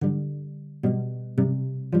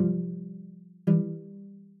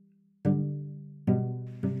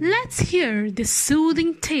Let's hear the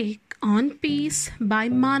soothing take on peace by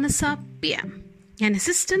Manasa PM, an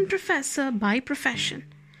assistant professor by profession.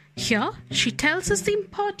 Here, she tells us the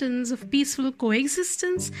importance of peaceful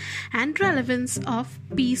coexistence and relevance of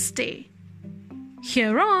Peace Day.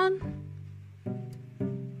 Here on.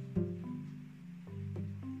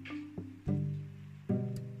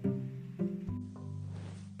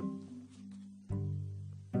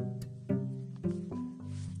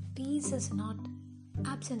 Peace is not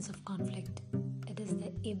absence of conflict. It is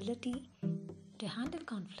the ability to handle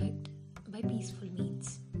conflict by peaceful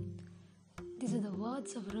means. These are the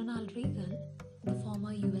words of Ronald Reagan, the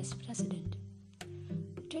former US president.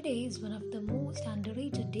 Today is one of the most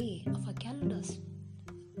underrated days of our calendars.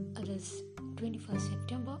 It is 21st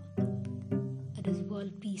September. It is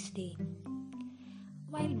World Peace Day.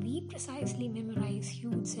 While we precisely memorize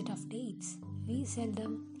huge set of dates, we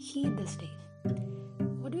seldom heed this day.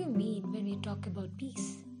 What do we mean when we talk about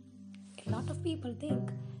peace? A lot of people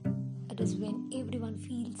think it is when everyone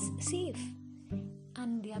feels safe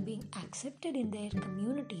and they are being accepted in their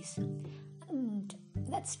communities. And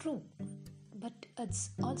that's true, but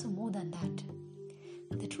it's also more than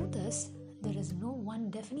that. The truth is, there is no one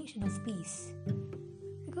definition of peace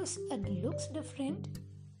because it looks different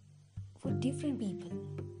for different people.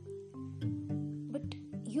 But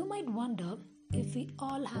you might wonder, if we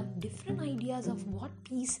all have different ideas of what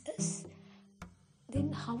peace is,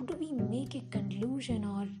 then how do we make a conclusion,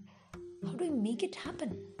 or how do we make it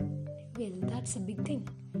happen? Well, that's a big thing.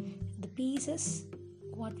 The peace is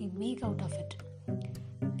what we make out of it.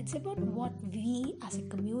 It's about what we as a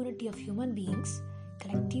community of human beings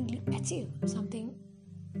collectively achieve, something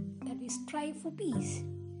that we strive for peace.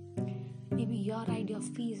 Maybe your idea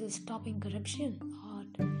of peace is stopping corruption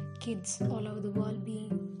or kids all over the world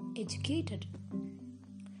being educated.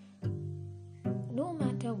 No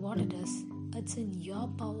matter what it is, it's in your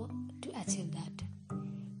power to achieve that.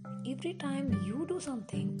 Every time you do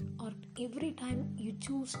something, or every time you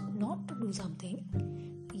choose not to do something,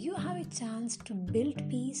 you have a chance to build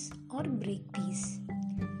peace or break peace.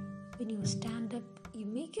 When you stand up, you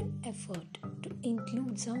make an effort to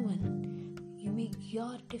include someone. You make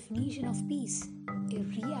your definition of peace a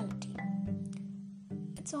reality.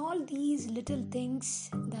 It's all these little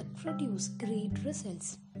things that produce great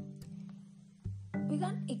results. We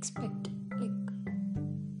can't expect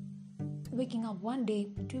waking up one day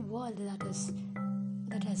to a world that has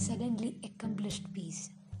suddenly accomplished peace.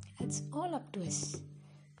 It's all up to us.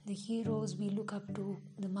 The heroes we look up to,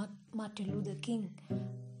 the Martin Luther King,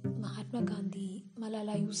 Mahatma Gandhi,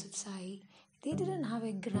 Malala Yousafzai, they didn't have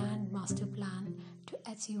a grand master plan to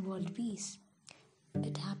achieve world peace.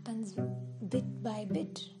 It happens bit by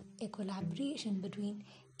bit, a collaboration between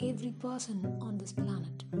every person on this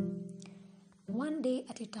planet. One day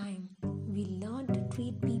at a time, we learn to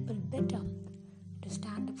treat people better, to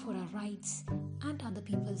stand up for our rights and other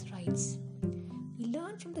people's rights. We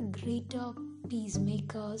learn from the greater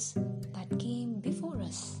peacemakers that came before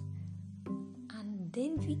us. And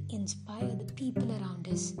then we inspire the people around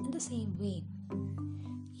us in the same way.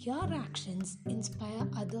 Your actions inspire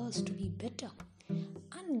others to be better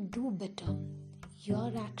and do better.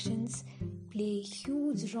 Your actions play a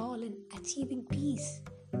huge role in achieving peace,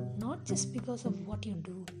 not just because of what you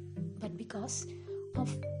do, but because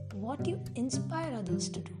of what you inspire others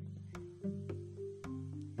to do.